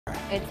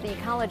It's the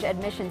college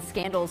admissions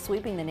scandal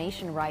sweeping the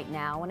nation right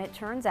now, and it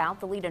turns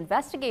out the lead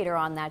investigator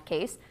on that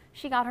case,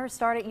 she got her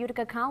start at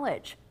Utica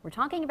College. We're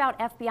talking about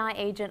FBI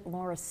agent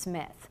Laura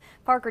Smith.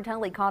 Parker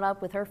Tully caught up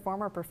with her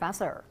former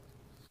professor.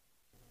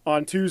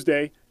 On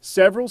Tuesday,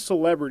 several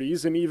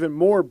celebrities and even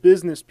more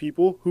business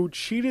people who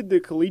cheated the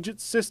collegiate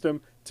system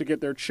to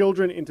get their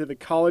children into the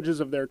colleges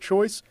of their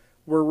choice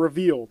were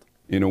revealed.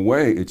 In a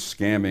way, it's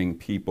scamming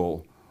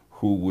people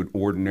who would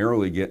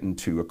ordinarily get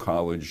into a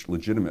college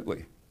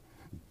legitimately.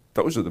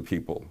 Those are the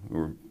people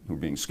who are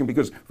being scammed,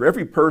 because for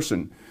every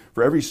person,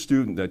 for every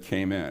student that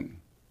came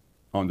in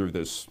under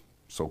this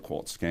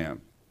so-called scam,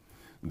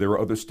 there were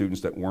other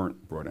students that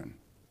weren't brought in.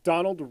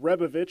 Donald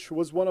Rebovich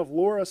was one of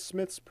Laura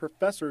Smith's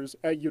professors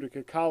at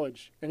Utica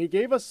College, and he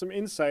gave us some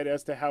insight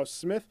as to how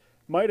Smith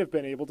might have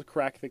been able to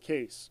crack the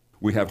case.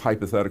 We have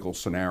hypothetical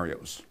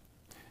scenarios,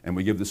 and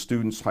we give the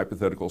students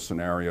hypothetical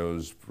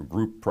scenarios for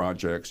group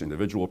projects,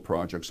 individual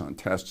projects on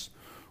tests,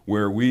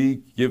 where we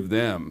give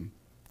them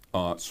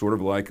sort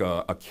of like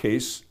a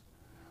case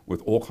with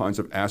all kinds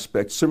of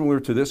aspects similar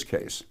to this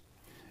case,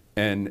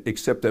 and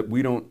except that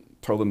we don't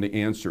tell them the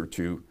answer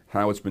to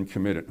how it's been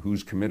committed,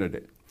 who's committed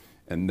it.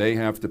 And they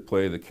have to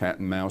play the cat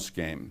and mouse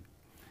game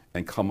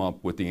and come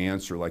up with the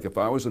answer. Like if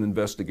I was an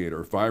investigator,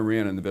 if I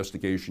ran an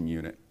investigation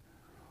unit,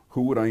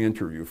 who would I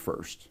interview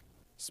first?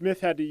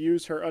 Smith had to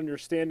use her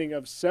understanding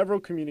of several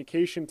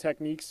communication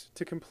techniques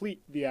to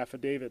complete the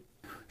affidavit.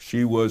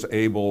 She was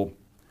able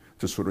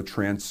to sort of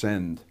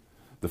transcend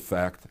the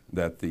fact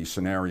that the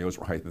scenarios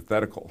were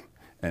hypothetical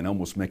and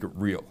almost make it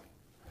real.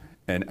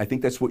 And I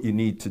think that's what you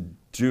need to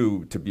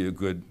do to be a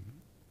good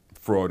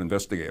fraud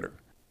investigator.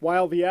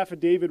 While the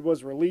affidavit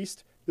was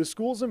released, the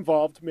schools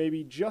involved may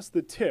be just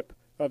the tip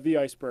of the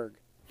iceberg.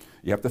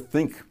 You have to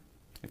think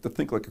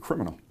like a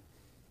criminal,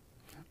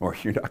 or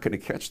you're not going to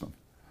catch them.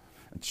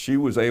 And she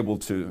was able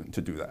to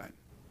do that.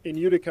 In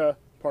Utica,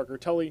 Parker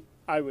Tully,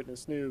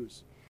 Eyewitness News.